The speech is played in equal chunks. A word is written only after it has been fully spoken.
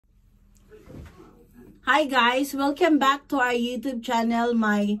Hi guys, welcome back to our YouTube channel,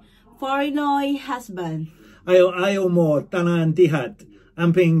 my Foreignoy husband. Ayaw mo, tanan tihat,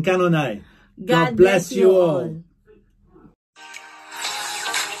 amping kanonay. God bless you all.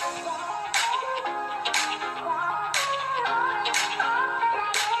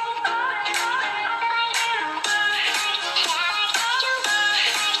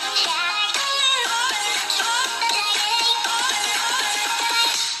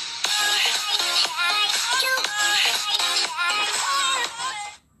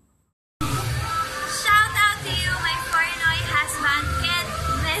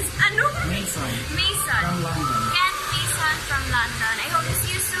 From London. I hope to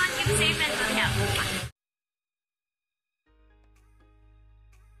see you soon. Keep safe and good health.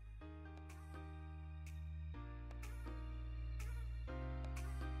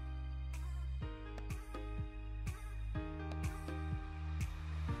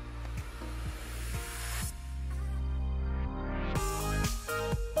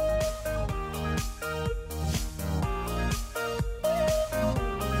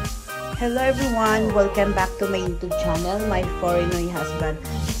 Hello everyone! Welcome back to my YouTube channel, my Foreignoy husband.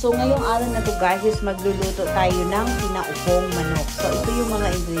 So ngayong araw na to guys is magluluto tayo ng pinaupong manok. So ito yung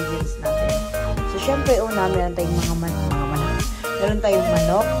mga ingredients natin. So syempre una meron tayong mga manok. Meron tayong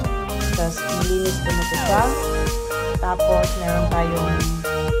manok. Tapos malinis ko na ito siya. Tapos meron tayong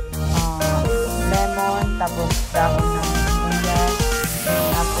lemon. Tapos dahon ng sibuyas.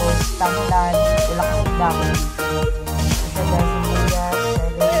 Tapos tanglad. Wala kasing dahon. Ito guys, sibuyas.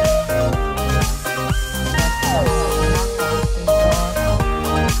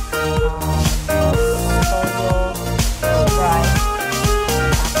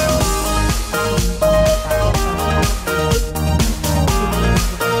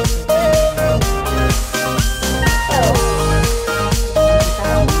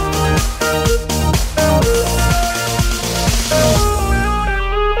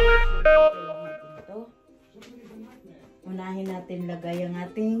 Unahin natin lagay ang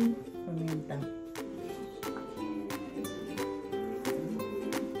ating paminta.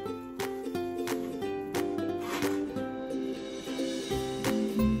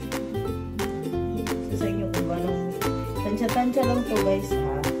 So sa inyo kung anong tansya-tansya lang to guys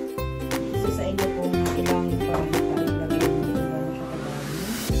ha. So sa inyo kung ilang paminta ilagay mo kung ano siya kadami.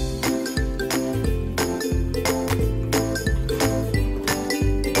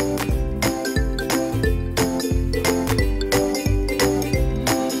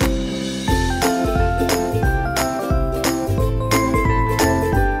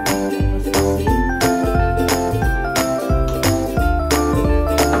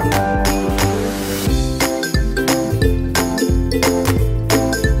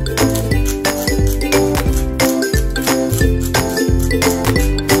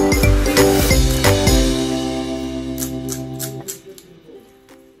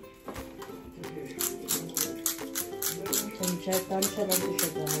 Tansya lang ito siya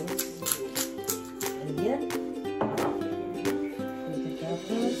guys. Ayan.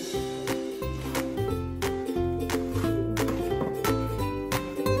 Tapos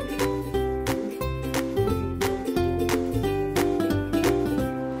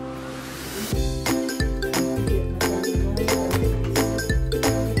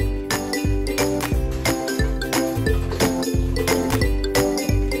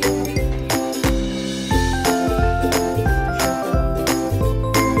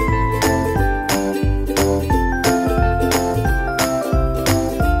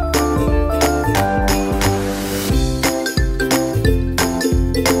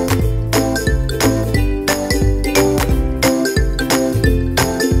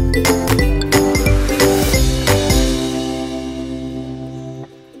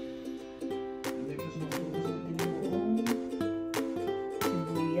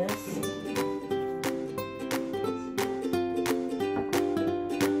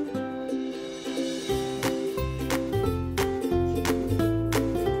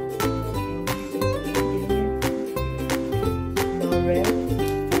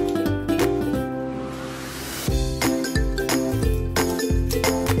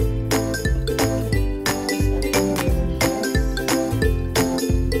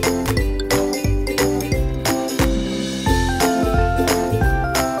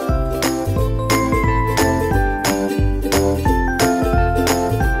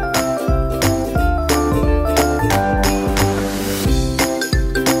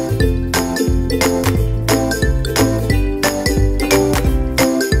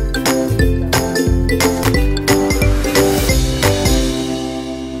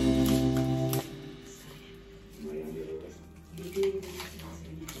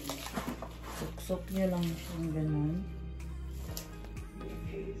Suksok nyo lang siyang ganun.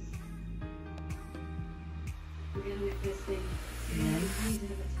 Ayan.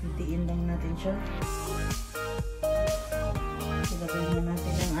 Hintiin lang natin siya. Ilagay na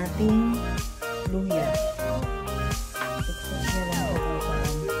natin ang ating luya. Suksok nyo lang ito saan.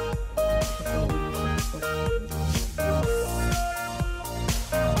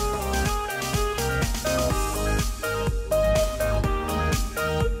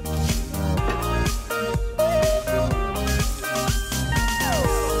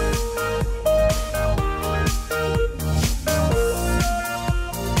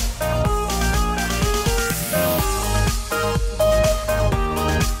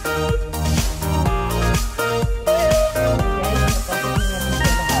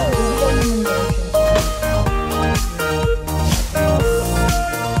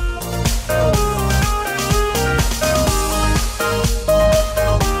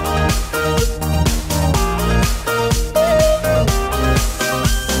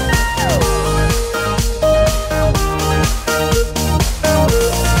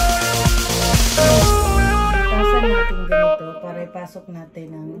 Pasok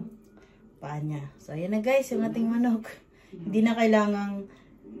natin ang paa niya. So, ayan na guys, yung ating manok. Hindi na kailangang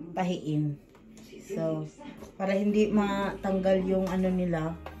tahiin. So, para hindi matanggal yung ano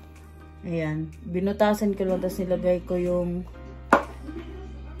nila. Ayan. Binutasan ko lang. Tapos nilagay ko yung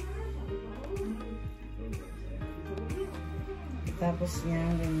tapos niya,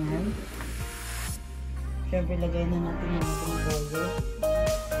 ganyan. Siyempre, lagay na natin yung ating toyo.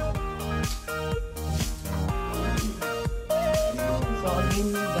 So, again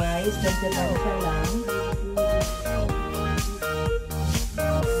guys, dagdagan siya lang.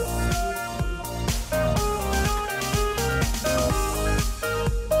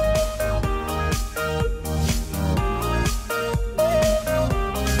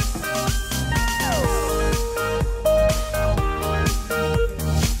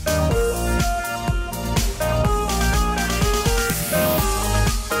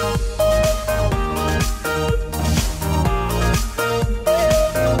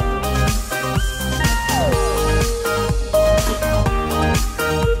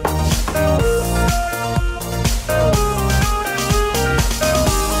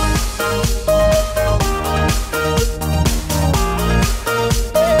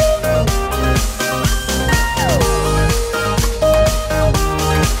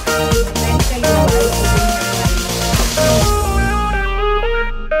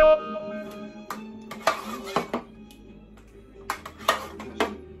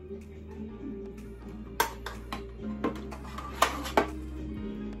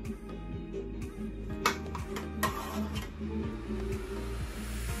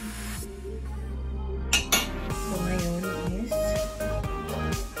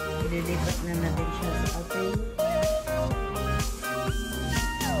 Ililipat na natin siya sa ating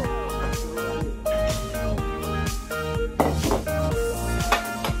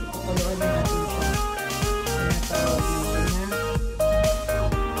pakuluan na natin siya. Tinatawag natin na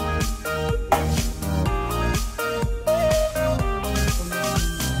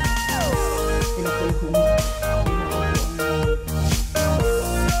pinakuluan.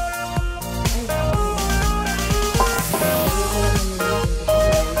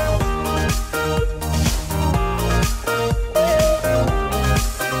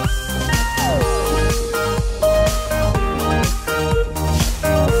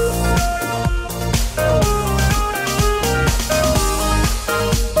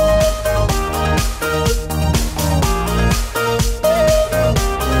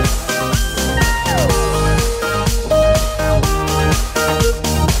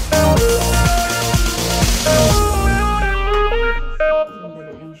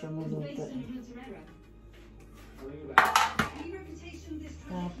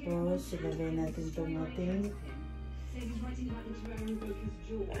 Tapos, ilagay natin itong ating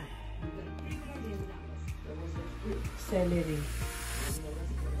celery.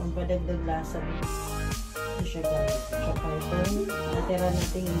 Pampadagdag lasa. Ito siya guys. Tsaka itong natira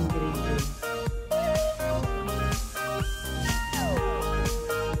nating ingredients.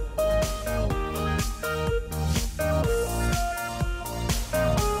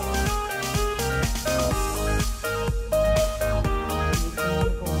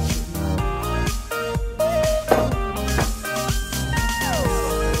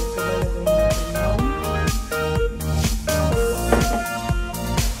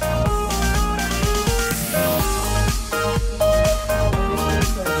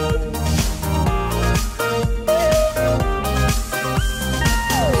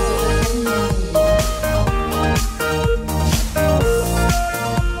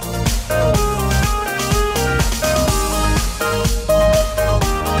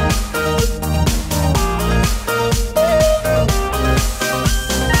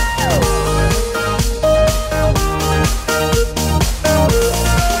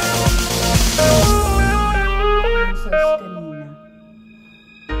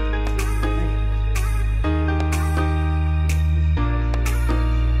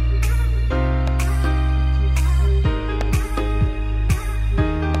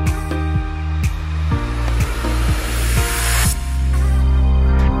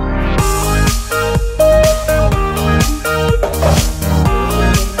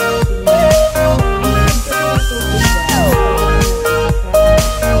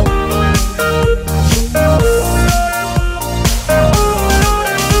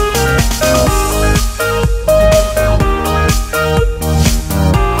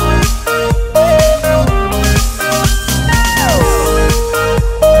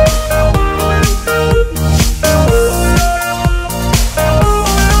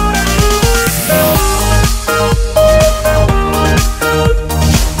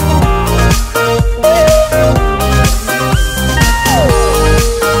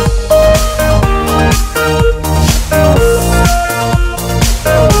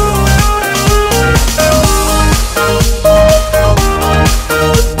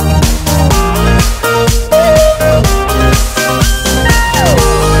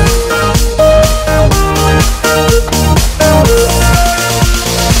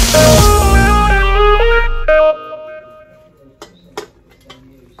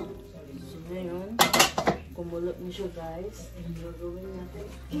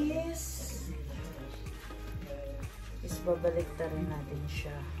 babalik na rin natin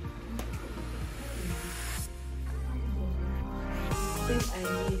siya. I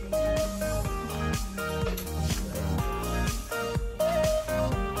need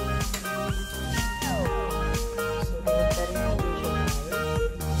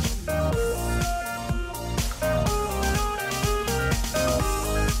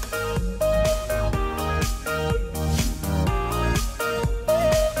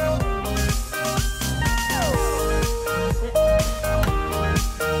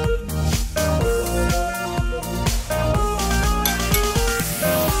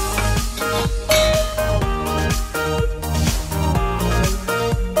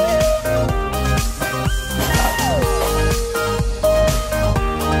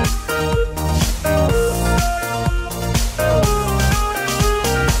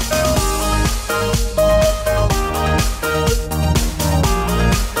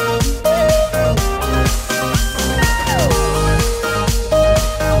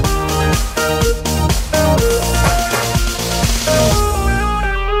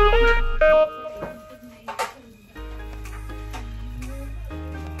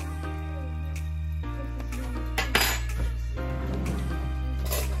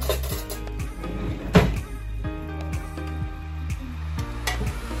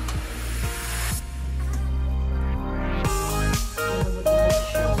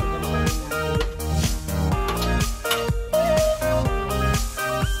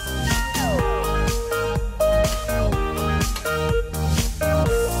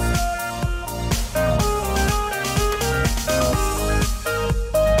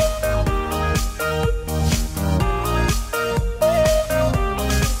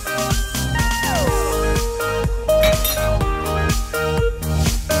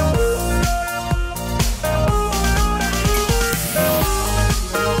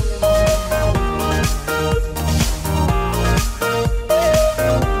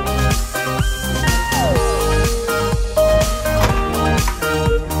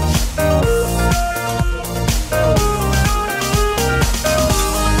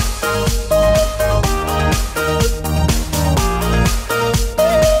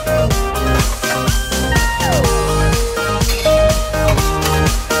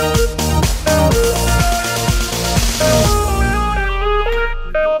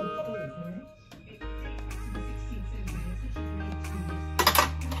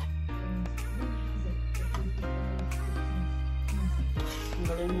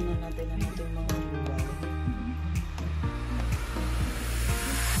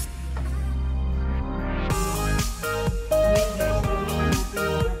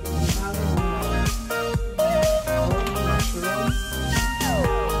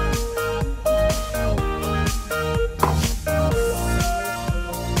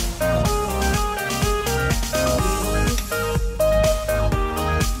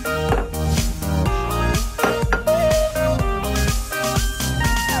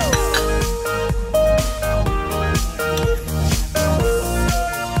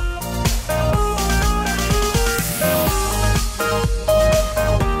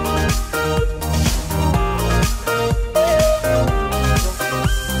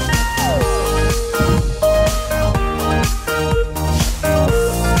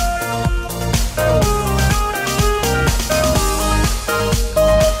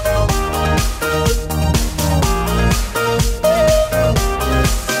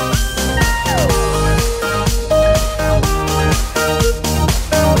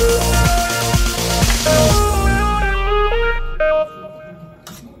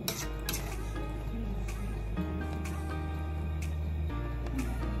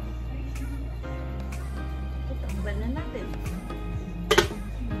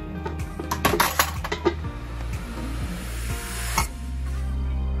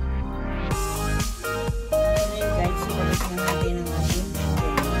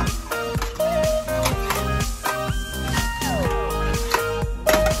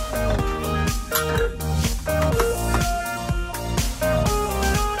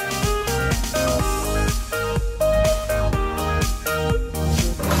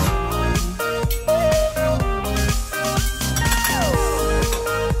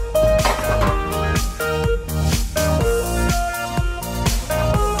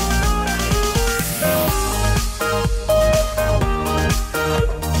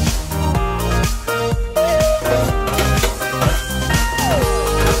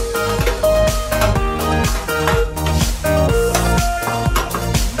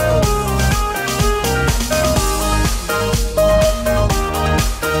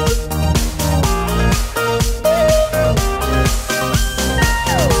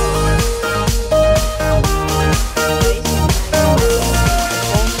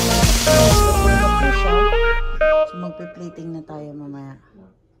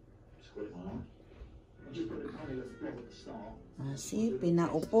See,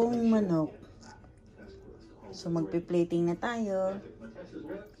 pinaupong manok. So, magpi-plating na tayo.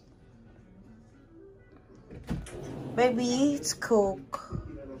 Baby, it's cook.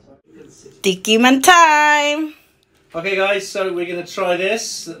 Tikiman time! Okay guys, so we're going to try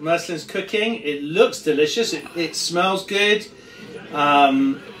this. Mercelin's cooking. It looks delicious. It smells good.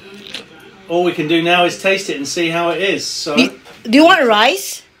 All we can do now is taste it and see how it is. So, do you want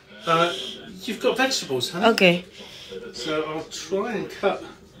rice? You've got vegetables, huh? Okay. So I'll try and cut.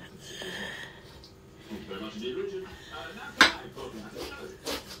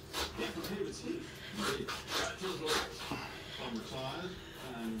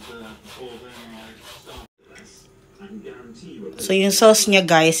 So yung sauce niya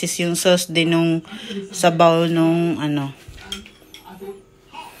guys is yung sauce din nung sa bowl nung ano.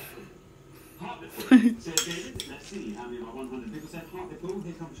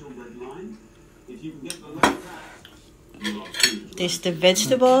 Taste the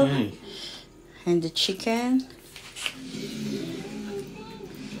vegetable and the chicken.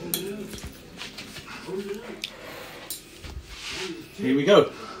 Here we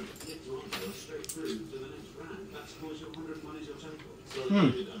go.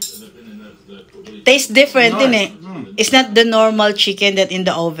 Tastes different, Nice. isn't it? It's not the normal chicken that in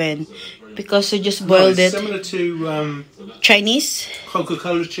the oven because you just boiled it. Similar to Chinese?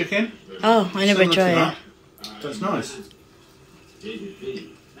 Coca-Cola chicken. Oh, I never Similar to tried it. that. That's nice.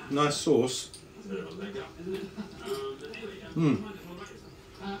 Nice sauce.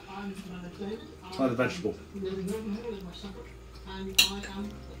 Try the vegetable.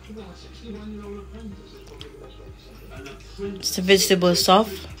 Is the vegetable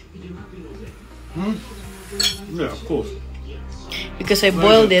soft? Yeah, of course. Because I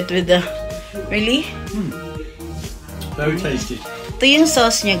boiled it with the... Really? Very tasty. Ito yung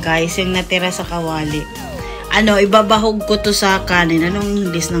sauce niya guys, yung natira sa kawali. Ano, ibabahog ko to sa kanin. Anong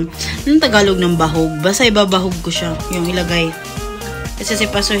English ng... Anong Tagalog ng bahog? Basta ibabahog ko siya, yung ilagay. Kasi si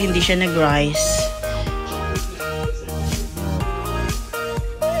Paso hindi siya nag-rice.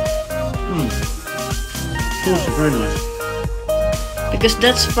 Sauce is very nice. Because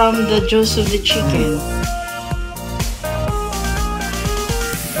that's from the juice of the chicken.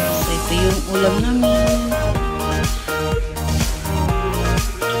 So, ito yung ulam namin.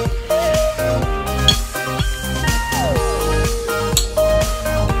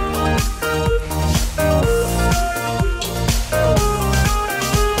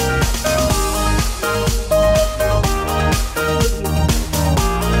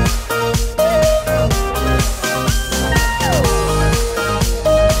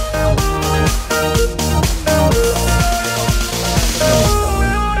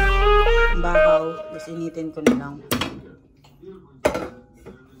 Initin ko na lang.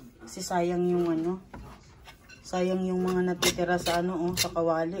 Kasi sayang yung ano. Sayang yung mga natitira sa ano, oh, sa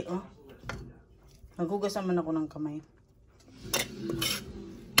kawali, oh. Naghugas naman ako ng kamay.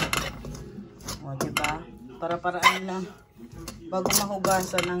 O, diba? Para-paraan lang. Bago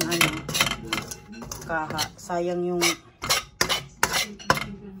mahugasan ng ano, kaha. Sayang yung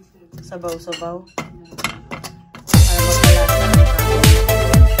sabaw-sabaw.